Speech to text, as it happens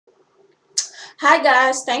Hi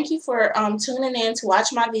guys, thank you for tuning in to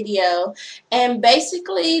watch my video. And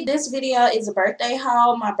basically this video is a birthday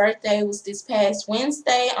haul. My birthday was this past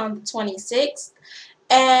Wednesday on the 26th,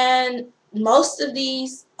 and most of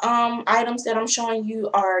these items that I'm showing you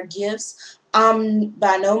are gifts.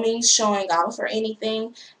 By no means showing off or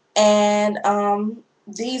anything, and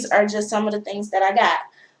these are just some of the things that I got.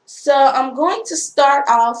 So I'm going to start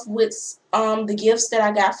off with the gifts that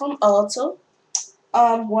I got from Ulta.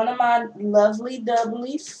 One of my lovely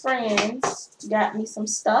doubly friends got me some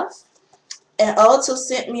stuff, and also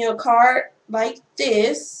sent me a card like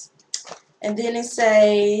this, and then it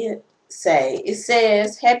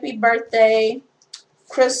says happy birthday,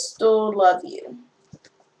 Crystal, love you.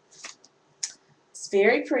 It's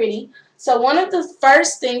very pretty. So one of the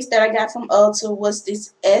first things that I got from Ulta was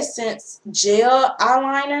this Essence gel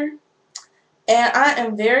eyeliner, and I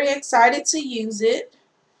am very excited to use it.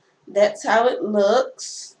 That's how it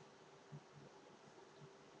looks.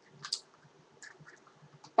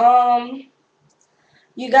 Um,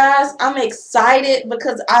 You guys, I'm excited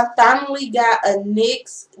because I finally got a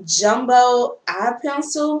NYX Jumbo eye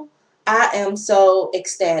pencil. I am so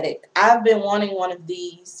ecstatic. I've been wanting one of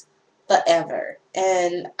these forever,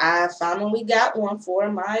 and I finally got one for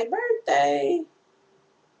my birthday.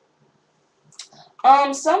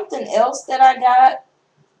 Something else that I got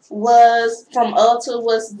was from Ulta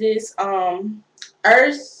was this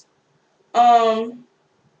Earth um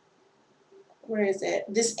where is it?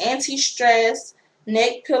 This anti-stress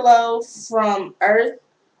neck pillow from Earth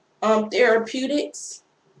Therapeutics,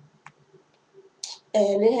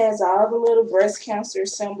 and it has all the little breast cancer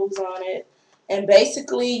symbols on it. And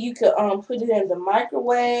basically, you could put it in the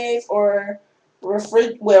microwave or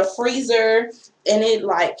freezer, and it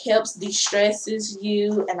like helps de-stresses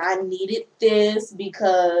you. And I needed this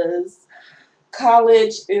because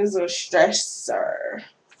college is a stressor.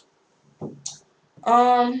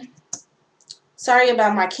 Um, Sorry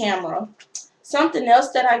about my camera. Something else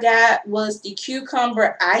that I got was the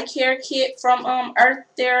Cucumber Eye Care Kit from Earth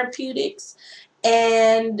Therapeutics,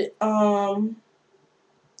 and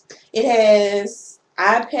it has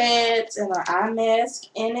eye pads and an eye mask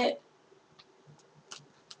in it.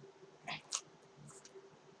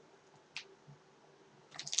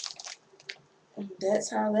 And that's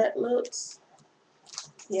how that looks.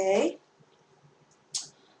 Yay.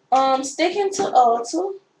 Sticking to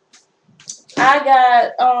Ulta, I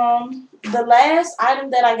got the last item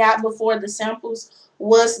that I got before the samples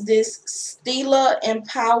was this Stila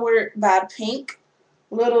Empowered by Pink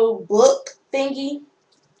little book thingy.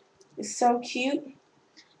 It's so cute.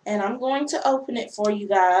 And I'm going to open it for you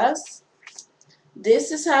guys.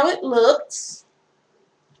 This is how it looks.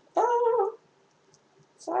 Oh,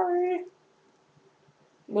 sorry.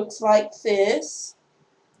 Looks like this.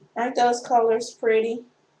 Aren't those colors pretty?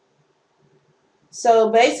 So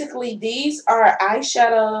basically these are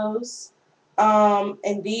eyeshadows,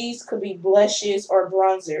 and these could be blushes or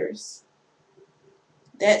bronzers.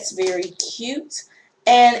 That's very cute.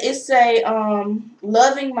 And it's a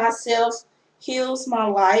loving myself heals my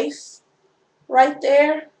life right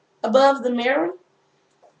there above the mirror.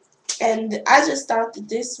 And I just thought that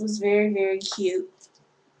this was very, very cute.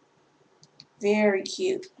 Very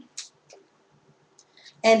cute.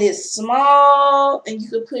 And it's small, and you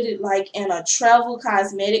could put it like in a travel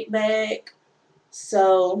cosmetic bag.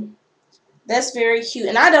 So that's very cute.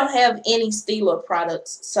 And I don't have any Stila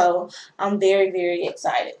products, so I'm very, very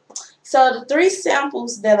excited. So the three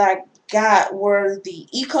samples that I got were the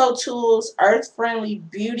Eco Tools Earth Friendly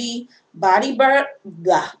Beauty Body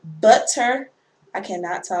Butter. I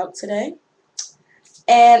cannot talk today.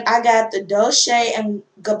 And I got the Dolce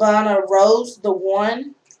 & Gabbana Rose the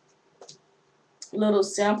One little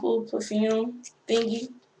sample perfume thingy.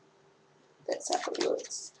 That's how it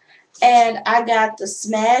looks. And I got the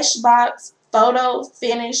Smashbox Photo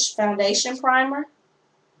Finish Foundation Primer.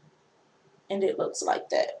 And it looks like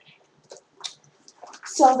that.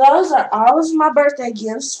 So those are all of my birthday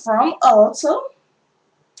gifts from Ulta.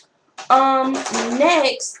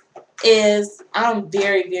 Next is, I'm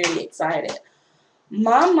very, very excited.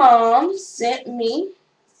 My mom sent me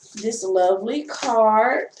this lovely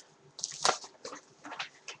card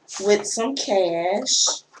with some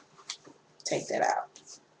cash. Take that out.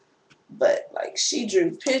 But like she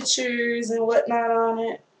drew pictures and whatnot on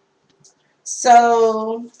it.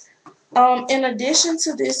 So in addition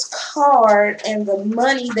to this card and the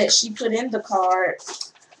money that she put in the card,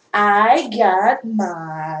 I got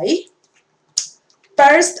my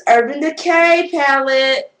first Urban Decay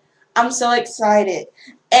palette. I'm so excited.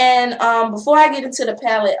 And before I get into the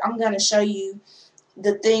palette, I'm going to show you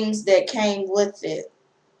the things that came with it.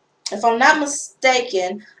 If I'm not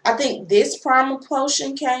mistaken, I think this primer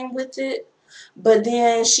potion came with it. But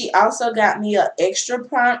then she also got me an extra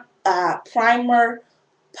primer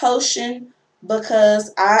potion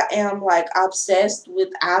because I am like obsessed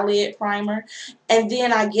with eyelid primer. And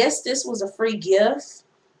then I guess this was a free gift,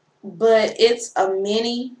 but it's a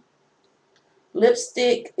mini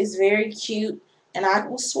lipstick. It's very cute, and I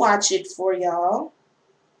will swatch it for y'all.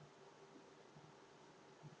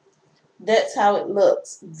 That's how it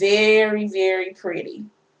looks. Very, very pretty.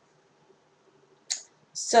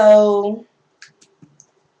 So,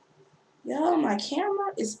 y'all, my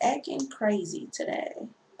camera is acting crazy today.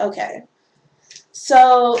 Okay.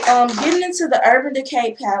 So, getting into the Urban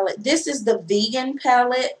Decay palette. This is the vegan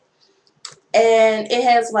palette. And it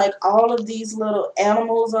has like all of these little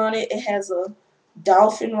animals on it. It has a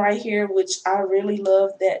dolphin right here, which I really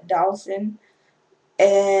love that dolphin.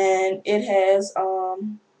 And it has,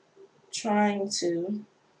 trying to,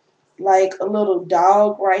 like a little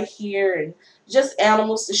dog right here, and just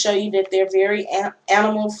animals to show you that they're very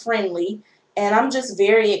animal friendly. And I'm just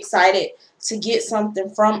very excited to get something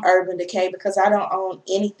from Urban Decay because I don't own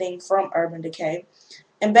anything from Urban Decay.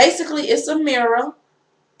 And basically it's a mirror,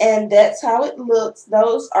 and that's how it looks.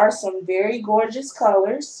 Those are some very gorgeous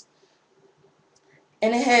colors.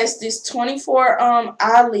 And it has this 24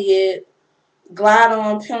 eyelid glide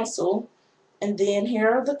on pencil. And then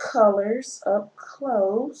here are the colors up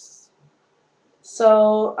close.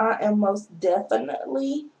 So I am most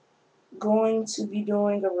definitely going to be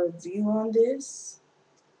doing a review on this.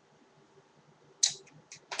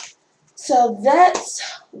 So that's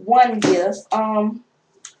one gift.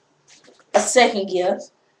 A second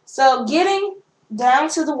gift. So getting down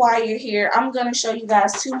to the wire here, I'm gonna show you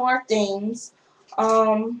guys two more things.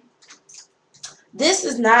 This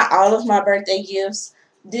is not all of my birthday gifts.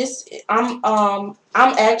 This I'm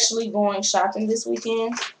actually going shopping this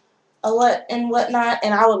weekend and whatnot,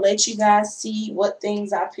 and I will let you guys see what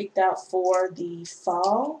things I picked out for the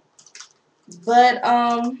fall. But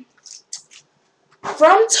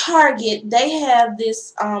from Target, they have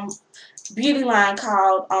this beauty line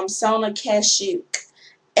called Sona Cashew.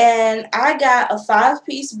 And I got a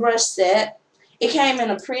 5-piece brush set. It came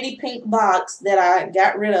in a pretty pink box that I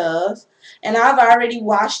got rid of. And I've already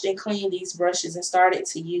washed and cleaned these brushes and started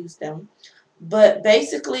to use them. But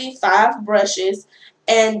basically 5 brushes.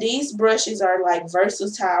 And these brushes are like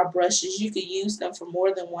versatile brushes. You could use them for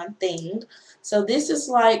more than one thing. So this is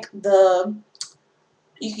like you can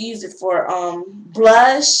use it for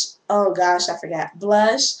blush. Oh gosh, I forgot.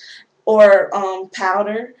 Blush or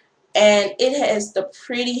powder. And it has the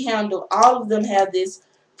pretty handle. All of them have this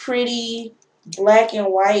pretty black and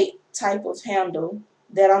white type of handle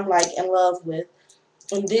that I'm like in love with.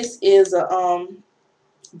 And this is a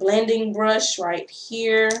blending brush right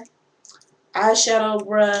here. Eyeshadow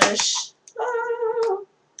brush.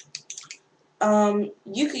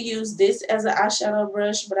 You could use this as an eyeshadow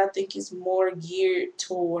brush, but I think it's more geared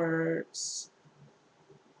towards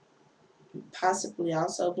possibly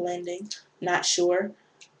also blending. Not sure.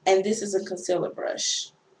 And this is a concealer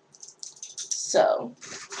brush. So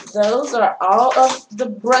those are all of the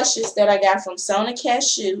brushes that I got from Sona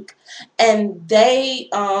Cashew, and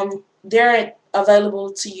they're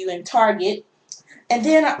available to you in Target. And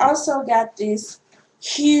then I also got this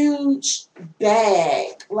huge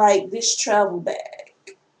bag, like this travel bag,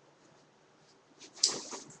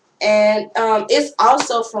 and it's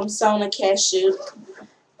also from Sona Cashew.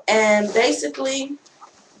 And basically,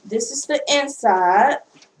 this is the inside.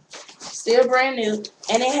 Still brand new,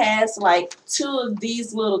 and it has like 2 of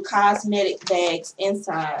these little cosmetic bags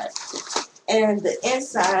inside, and the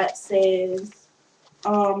inside says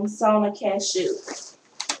Sona Cashew.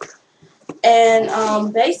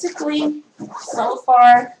 And basically, so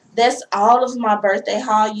far that's all of my birthday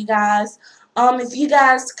haul, you guys. If you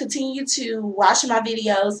guys continue to watch my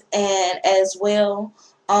videos and as well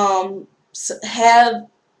have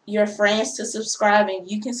your friends to subscribe, and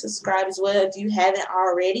you can subscribe as well if you haven't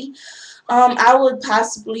already. I would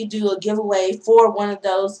possibly do a giveaway for one of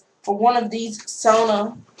those, for one of these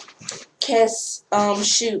Sona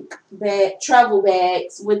Cashew travel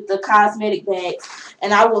bags with the cosmetic bags,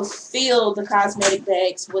 and I will fill the cosmetic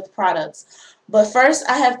bags with products. But first,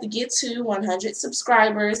 I have to get to 100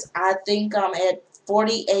 subscribers. I think I'm at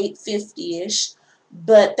 4850-ish.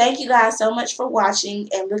 But thank you guys so much for watching,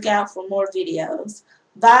 and look out for more videos.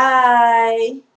 Bye!